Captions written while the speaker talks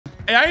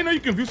Hey, I didn't know you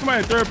can view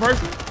somebody in third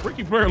person.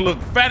 Ricky Player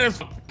look fat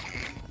as.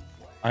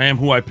 I am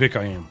who I pick.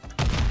 I am.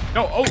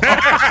 No. Oh.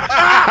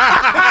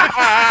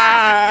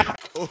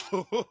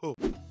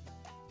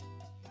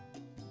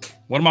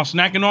 What am I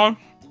snacking on?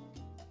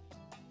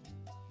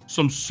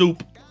 Some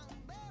soup.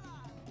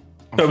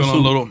 I'm feeling a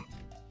little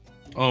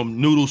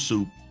noodle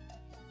soup.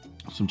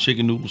 Some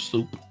chicken noodle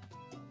soup.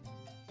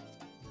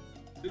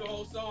 Do the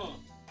whole song.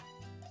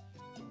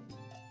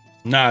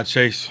 Nah,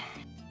 Chase.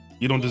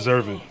 You don't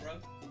deserve it.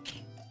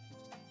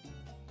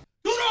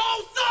 Do the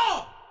whole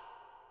song!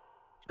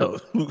 No,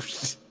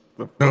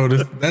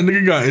 that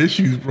nigga got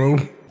issues, bro.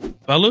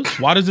 Fellas,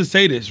 why does it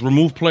say this?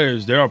 Remove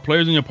players. There are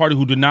players in your party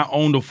who do not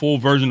own the full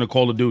version of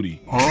Call of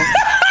Duty. Huh?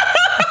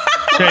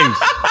 Chase.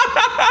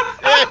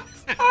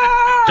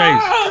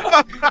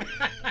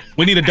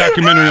 We need a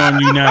documentary on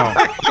you now.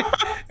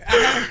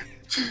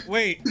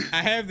 Wait,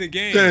 I have the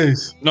game.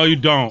 Chase. No, you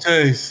don't.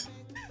 Chase.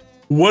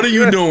 What are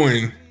you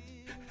doing?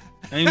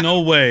 Ain't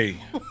no way.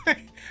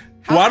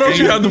 Why don't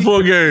you have the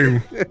full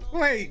game?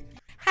 Wait.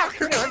 How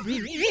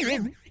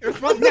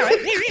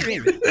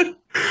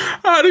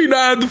do you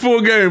not have the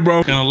full game,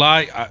 bro? Gonna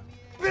lie, I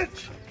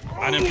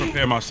didn't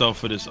prepare myself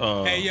for this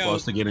for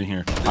us to get in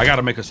here. I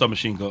gotta make a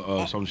submachine gun.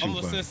 I'm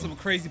gonna send some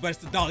crazy butts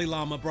to Dalai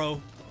Lama, bro.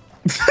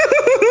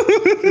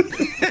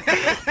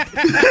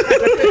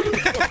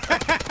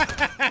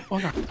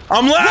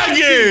 I'm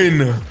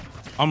lagging.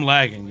 I'm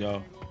lagging,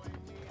 yo.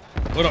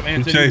 What up,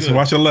 Anthony? Chase,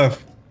 watch your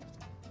left.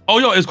 Oh,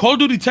 yo, is Call of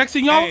Duty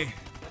texting y'all? Hey,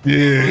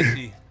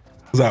 yeah.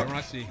 What's up?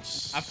 I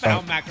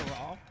found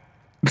Macaroni.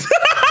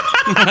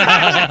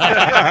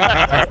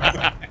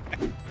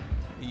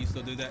 You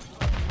still do that?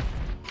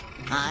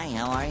 Hi,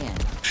 how are you?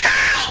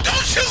 Hell,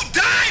 don't you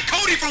die,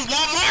 Cody from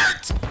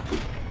Walmart!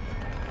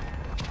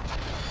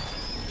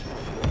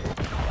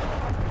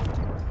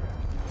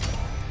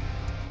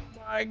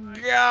 My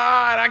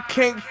God, I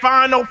can't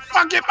find no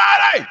fucking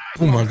body.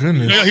 Oh my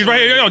goodness. Yo, he's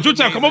right here. Yo,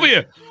 Jutown, come over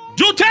here.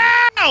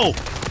 Jutown!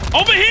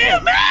 Over here,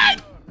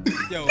 man!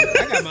 Yo,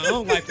 I got my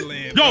own life to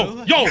live.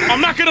 Yo, I'm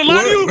not gonna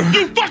lie to you.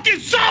 You fucking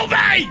sold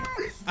me!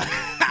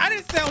 I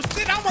didn't sell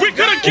shit.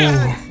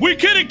 We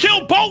could have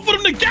killed both of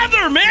them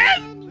together,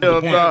 man.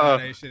 Hell nah.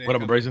 What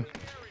up, Brazen?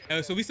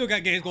 So we still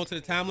got games going to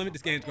the time limit.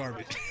 This game's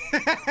garbage.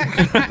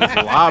 This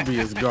lobby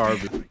is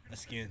garbage. A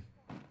skin.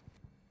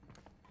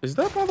 Is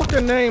that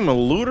motherfucker name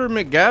Looter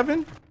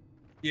McGavin?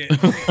 Yeah.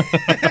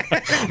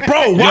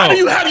 Bro, why do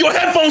you have your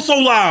headphones so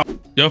loud?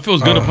 Yo, it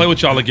feels good to play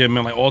with y'all again,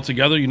 man. Like all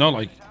together, you know,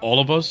 like all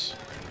of us.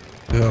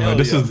 Yeah, man,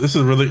 this is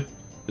really.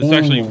 It's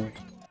actually.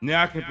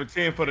 Now I can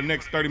pretend for the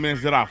next 30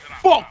 minutes that I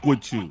fuck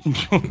with you.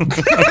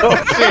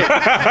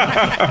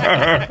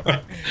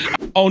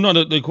 Oh no,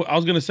 I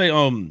was gonna say,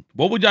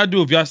 what would y'all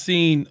do if y'all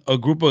seen a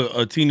group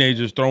of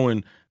teenagers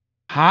throwing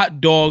hot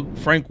dog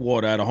Frank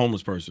water at a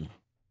homeless person?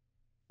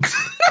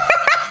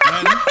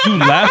 You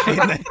laughing?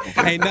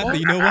 Ain't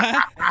nothing. You know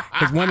why?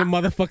 Because one of the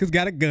motherfuckers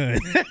got a gun.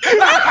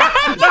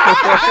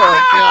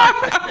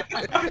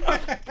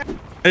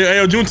 Hey,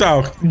 yo,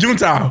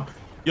 Juntao.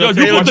 Yo,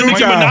 you want the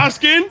Nicki Minaj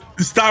skin?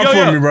 Stop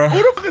for me, bro. Who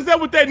the fuck is that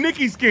with that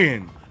Nicki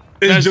skin?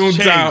 It's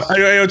Juntao.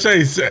 Hey, yo,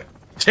 Chase.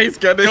 Chase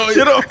got that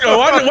shit on. Yo,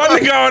 why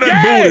the guy on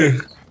that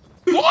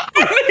booty? What?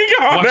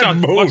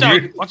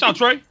 Watch out,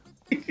 Trey.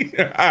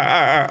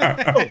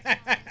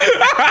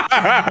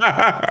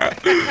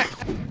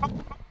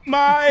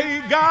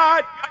 My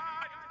God,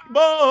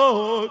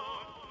 boy.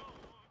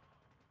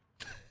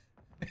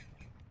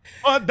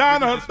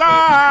 Donna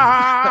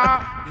Star.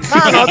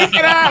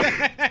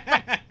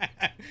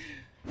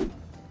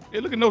 Hey,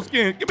 look at no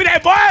skin. Give me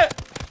that, boy.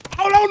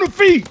 All on the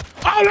feet.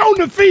 All on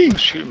the feet.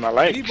 Shoot my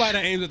leg. Anybody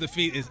that aims at the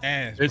feet is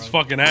ass. It's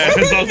bro. fucking ass.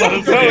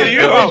 I'm telling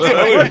you.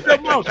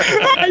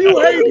 How you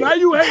hating? How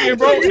you hating,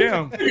 bro?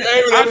 Damn.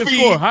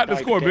 Hot to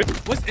score,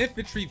 bitch. What's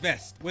infantry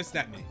vest? What's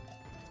that mean?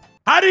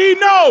 How did he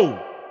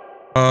know?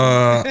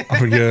 I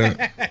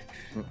forget.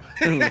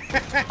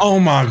 Oh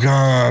my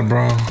God,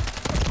 bro.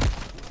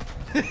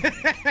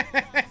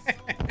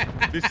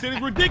 This shit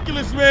is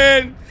ridiculous,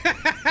 man.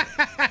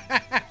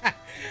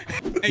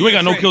 You ain't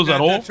got no kills at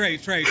all? Trey.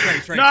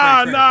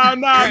 Nah, man.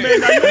 Now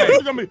you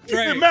look at me.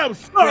 Trey.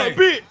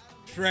 Bitch.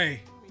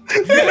 Trey.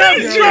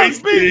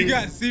 You You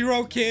got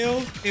 0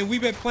 kills, and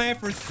we've been playing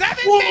for 7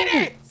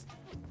 minutes.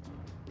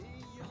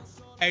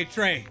 Hey,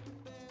 Trey,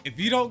 if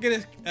you don't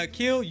get a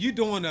kill, you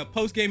doing a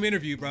post-game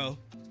interview, bro.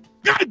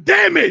 God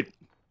damn it.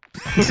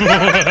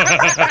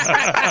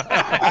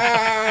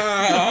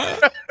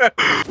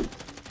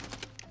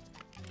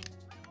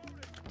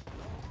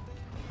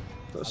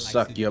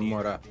 Suck your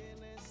mother.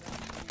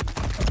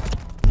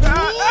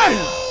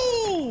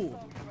 Ooh!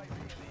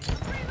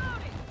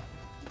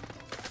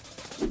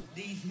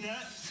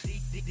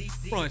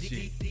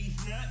 Crunchy.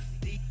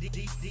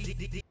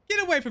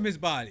 Get away from his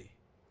body.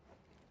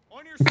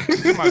 On your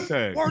my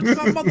tag. Or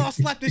some mother, I'll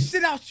slap the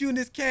shit out you in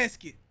this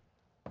casket.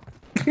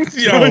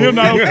 Yo, you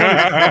know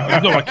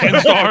what Ken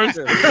stars?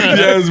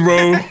 Yes,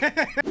 bro.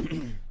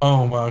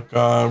 Oh my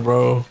God,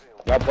 bro.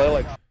 Y'all play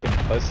like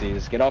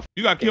pussies. Get off.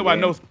 You got killed by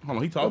no. Hold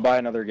on, he Go talking. buy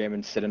another game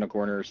and sit in a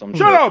corner or something.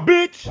 Shut up,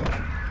 bitch.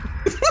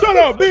 Shut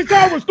up, bitch.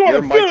 I restore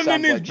the feeling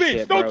in this bitch.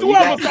 Shit, Don't bro. you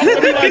ever talk to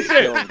me like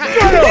that.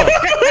 Shut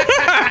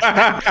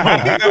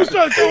up. You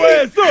shut your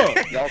ass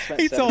up.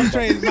 He told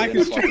Trey his mic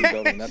is straight.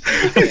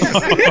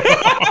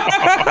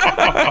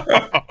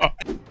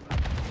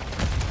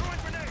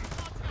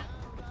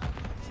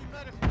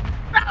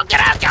 Get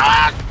out, go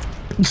on!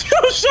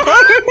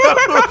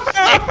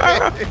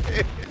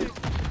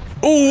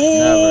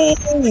 Ooh.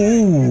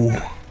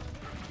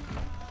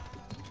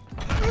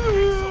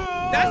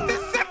 That's the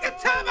second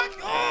time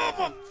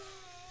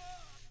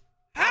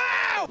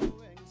How?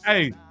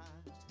 Hey,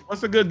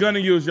 what's a good gun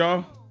to use,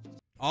 y'all?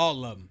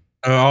 All of them.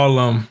 All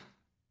of them.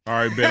 All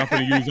right, Ben, I'm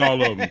gonna use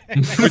all of them.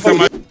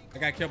 I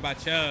got killed by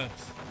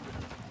Chubbs.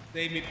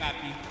 Save me,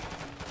 Poppy.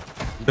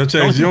 Yo,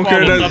 Chase, you don't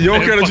care that you're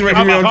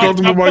making me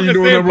uncomfortable while you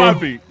doing that,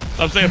 bro.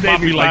 I'm saying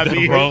Poppy like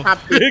that, bro. I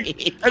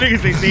think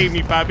say save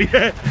me, Poppy.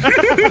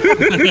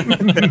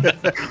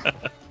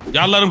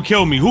 Y'all let him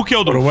kill me. Who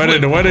killed him?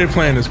 The way they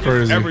playing is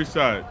crazy. Every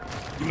side.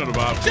 You know the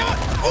vibe.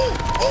 Ooh,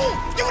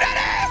 you that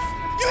ass!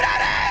 You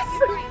that ass!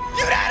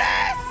 You that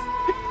ass!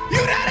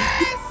 You that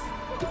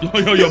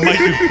ass! Yo, Mike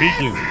is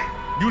speaking.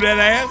 You that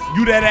ass?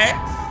 You that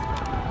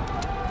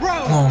ass?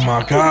 Bro. Oh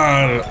my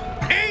God.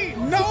 Ain't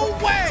no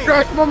way.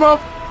 Scratch my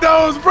mouth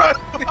nose, bro.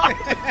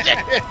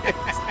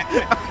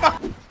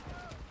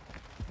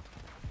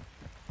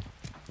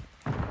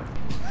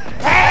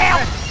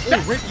 Oh,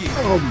 Ricky.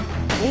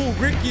 Oh,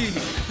 Ricky.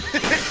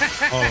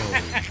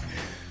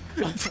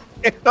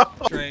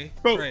 Trey.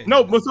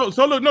 No, but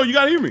so look, no, you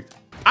gotta hear me.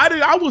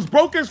 I was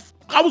broke as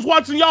I was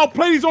watching y'all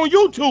play these on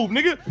YouTube,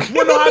 nigga. You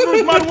wanna know how I knew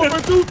it's Modern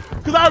Warfare 2?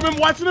 Because I remember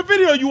watching a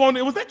video you on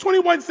it. Was that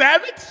 21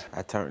 Savage?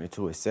 I turned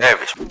into a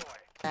savage.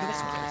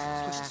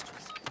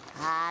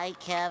 Hi,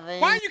 Kevin.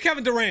 Why are you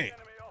Kevin Durant?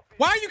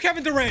 Why are you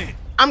Kevin Durant?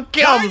 I'm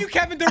Kim. Why are you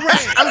Kevin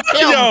Durant? I'm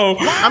Kim. Yo,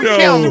 I'm yo,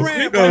 Kim.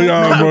 Durant, yo,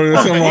 y'all, bro. There's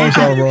something wrong with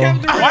y'all, bro.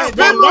 Why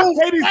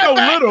Katie's so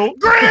little?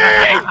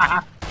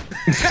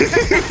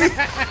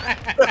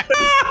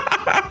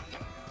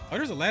 Oh,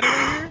 there's a ladder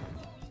right here?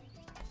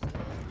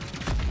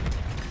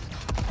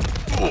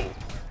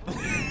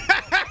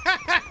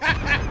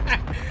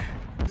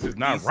 This is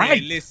not He right.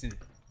 said, listen,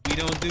 we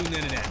don't do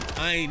none of that.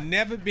 I ain't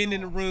never been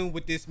in a room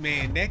with this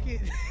man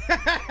naked.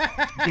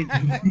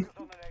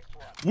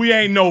 We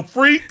ain't no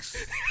freaks.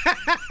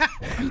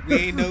 We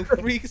ain't no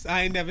freaks.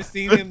 I ain't never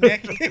seen him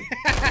naked.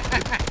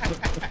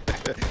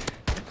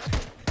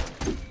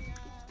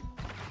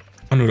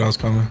 I knew that was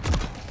coming.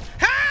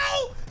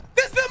 How?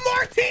 This is a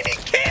martini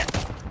kiss.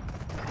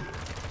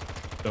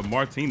 The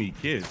martini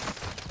kiss.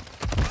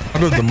 How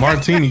does the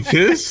martini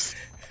kiss?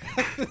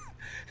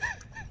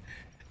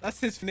 That's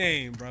his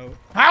name, bro.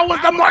 How was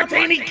the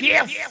martini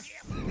kiss?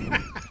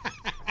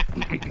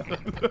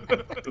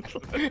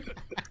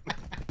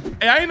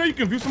 Hey, I didn't know you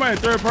can view somebody in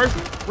third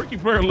person. Ricky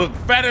Player look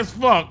fat as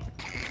fuck.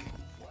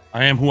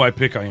 I am who I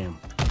pick I am.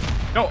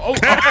 No,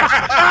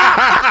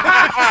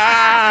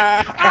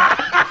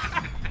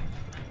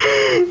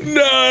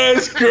 No,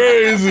 that's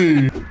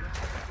crazy.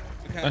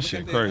 That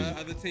shit crazy.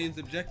 Other team's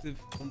objective.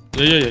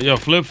 Yeah.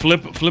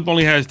 Flip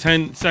only has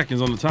 10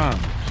 seconds on the time.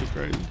 Shit's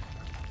crazy.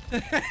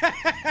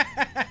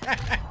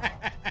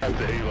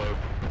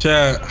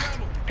 Chat.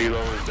 Hilo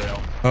is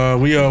down.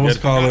 What's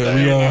it called?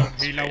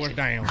 Hilo was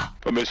down.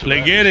 Let's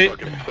get it.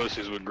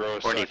 Pussies would grow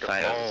a sack of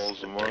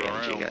balls and run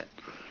around.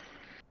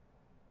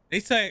 They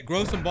say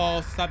grow some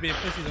balls, stop being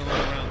pussies and run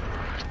around.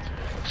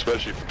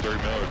 Especially for 3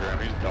 milligram,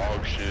 he's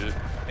dog shit.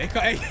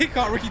 He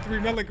caught Ricky 3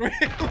 milligram.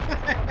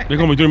 They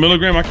call me 3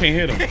 milligram. I can't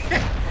hit him.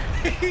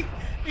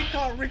 he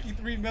caught Ricky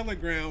 3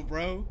 milligram,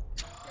 bro.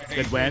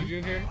 Good win. You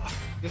in here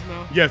just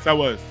now? Yes, I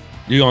was.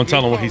 You gonna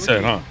tell him what he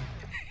said, huh?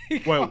 He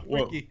caught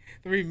Ricky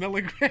 3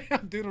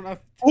 milligram, dude. On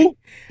Who?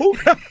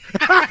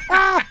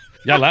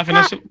 Y'all laughing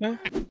at shit, man?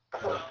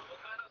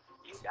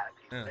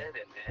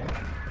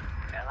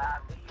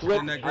 Flip,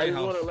 In that I great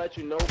just want to house. let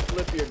you know,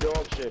 Flip your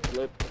dog shit,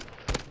 Flip.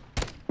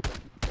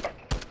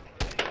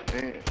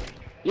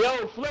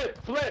 Yo, Flip.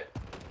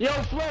 Yo,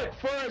 Flip,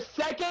 for a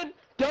second,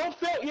 don't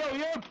feel, yo,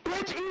 you're a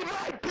bitch, you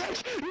right,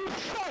 bitch, you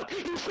suck.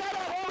 You shot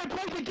out all the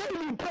place to get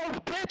you,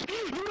 broke bitch.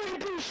 You didn't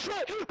do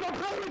shit, the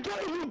play to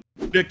get you.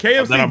 The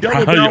KFC I'm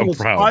double proud. down I'm was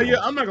proud, fire. bro.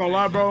 I'm not gonna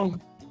lie, bro.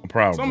 I'm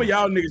proud. Some of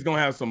y'all niggas gonna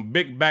have some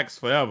big backs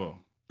forever.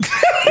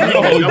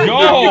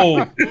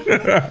 Yo.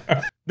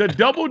 The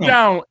double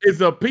down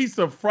is a piece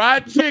of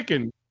fried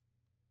chicken,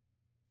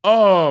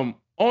 on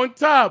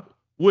top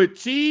with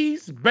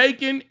cheese,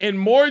 bacon, and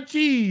more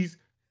cheese,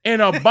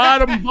 and a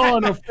bottom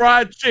bun of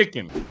fried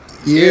chicken.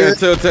 Yeah,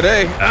 until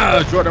today,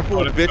 Jordan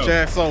Poole, bitch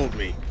ass sold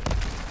me.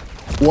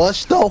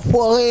 What's the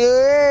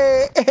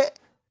fuck?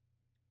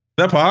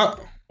 That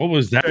pop? What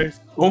was that?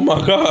 Oh my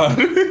God.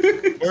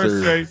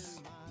 Where's Chase?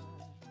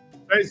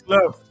 Chase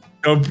left.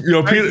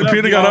 Yo,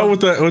 Peter got out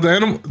with the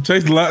animal.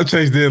 Chase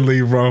did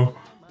leave, bro.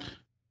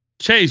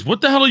 Chase, what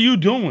the hell are you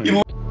doing?